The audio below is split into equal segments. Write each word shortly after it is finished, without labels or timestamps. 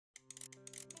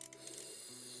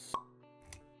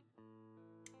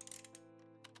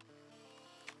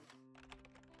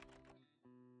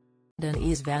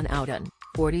Denise van Outen,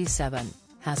 47,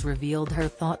 has revealed her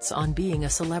thoughts on being a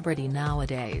celebrity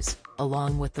nowadays,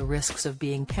 along with the risks of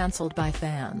being cancelled by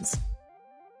fans.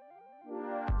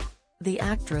 The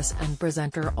actress and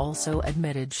presenter also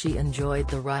admitted she enjoyed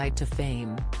the ride to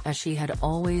fame, as she had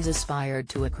always aspired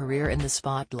to a career in the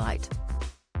spotlight.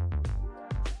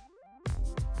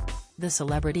 The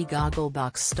celebrity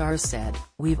Gogglebox star said,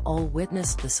 "We've all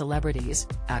witnessed the celebrities,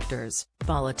 actors,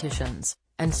 politicians,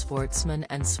 and sportsmen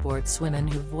and sportswomen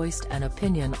who voiced an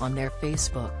opinion on their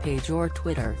Facebook page or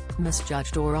Twitter,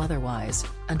 misjudged or otherwise,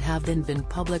 and have then been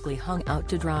publicly hung out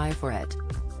to dry for it.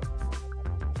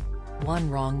 One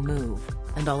wrong move,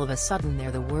 and all of a sudden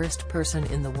they're the worst person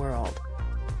in the world.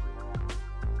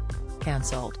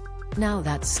 Cancelled. Now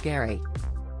that's scary."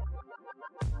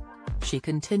 She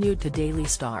continued to Daily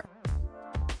Star.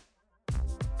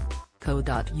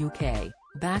 Co.uk,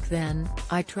 "Back then,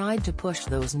 I tried to push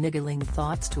those niggling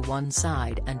thoughts to one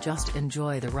side and just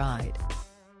enjoy the ride."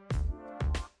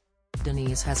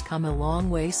 Denise has come a long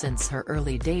way since her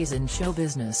early days in show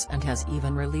business and has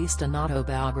even released an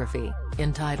autobiography,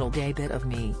 entitled A Bit of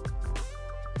Me.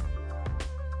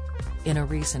 In a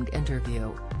recent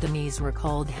interview, Denise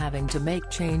recalled having to make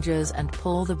changes and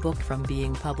pull the book from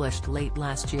being published late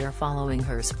last year following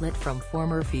her split from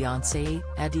former fiancé,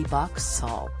 Eddie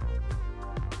Boxall.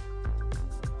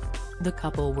 The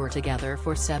couple were together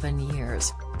for 7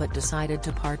 years, but decided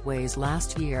to part ways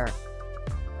last year.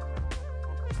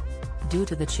 Due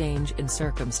to the change in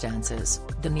circumstances,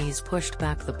 Denise pushed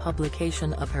back the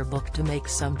publication of her book to make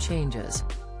some changes.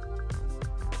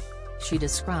 She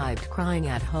described crying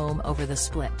at home over the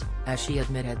split, as she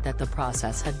admitted that the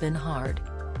process had been hard.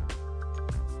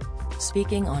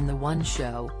 Speaking on The One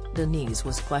Show, Denise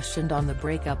was questioned on the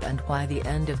breakup and why the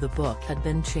end of the book had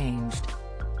been changed.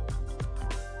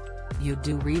 "You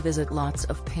do revisit lots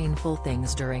of painful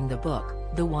things during the book,"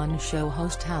 The One Show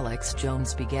host Alex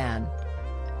Jones began.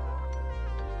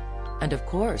 "And of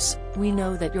course, we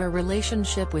know that your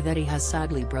relationship with Eddie has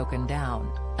sadly broken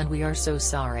down, and we are so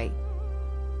sorry.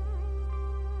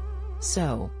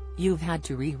 So, you've had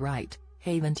to rewrite,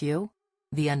 haven't you?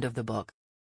 The end of the book."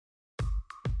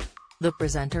 The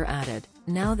presenter added,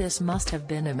 "Now this must have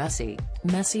been a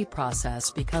messy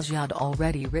process because you'd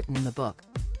already written the book."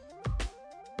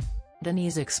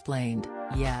 Denise explained,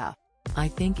 "Yeah. I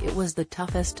think it was the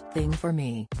toughest thing for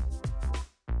me.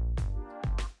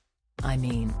 I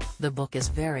mean, the book is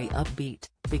very upbeat,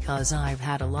 because I've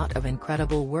had a lot of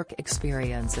incredible work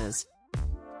experiences.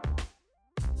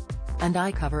 And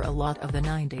I cover a lot of the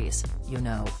 90s, you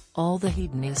know, all the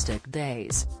hedonistic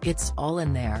days, it's all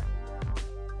in there.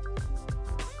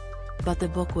 But the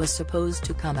book was supposed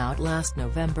to come out last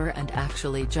November, and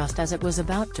actually just as it was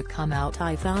about to come out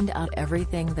I found out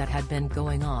everything that had been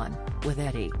going on with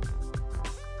Eddie.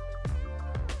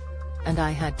 And I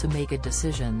had to make a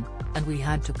decision, and we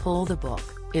had to pull the book.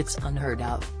 It's unheard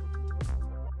of."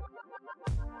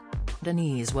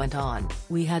 Denise went on,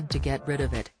 "We had to get rid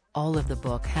of it, all of the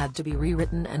book had to be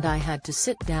rewritten and I had to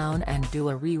sit down and do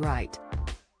a rewrite.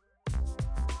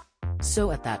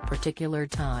 So at that particular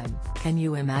time, can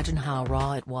you imagine how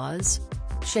raw it was?"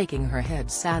 Shaking her head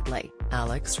sadly,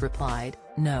 Alex replied,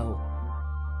 "No.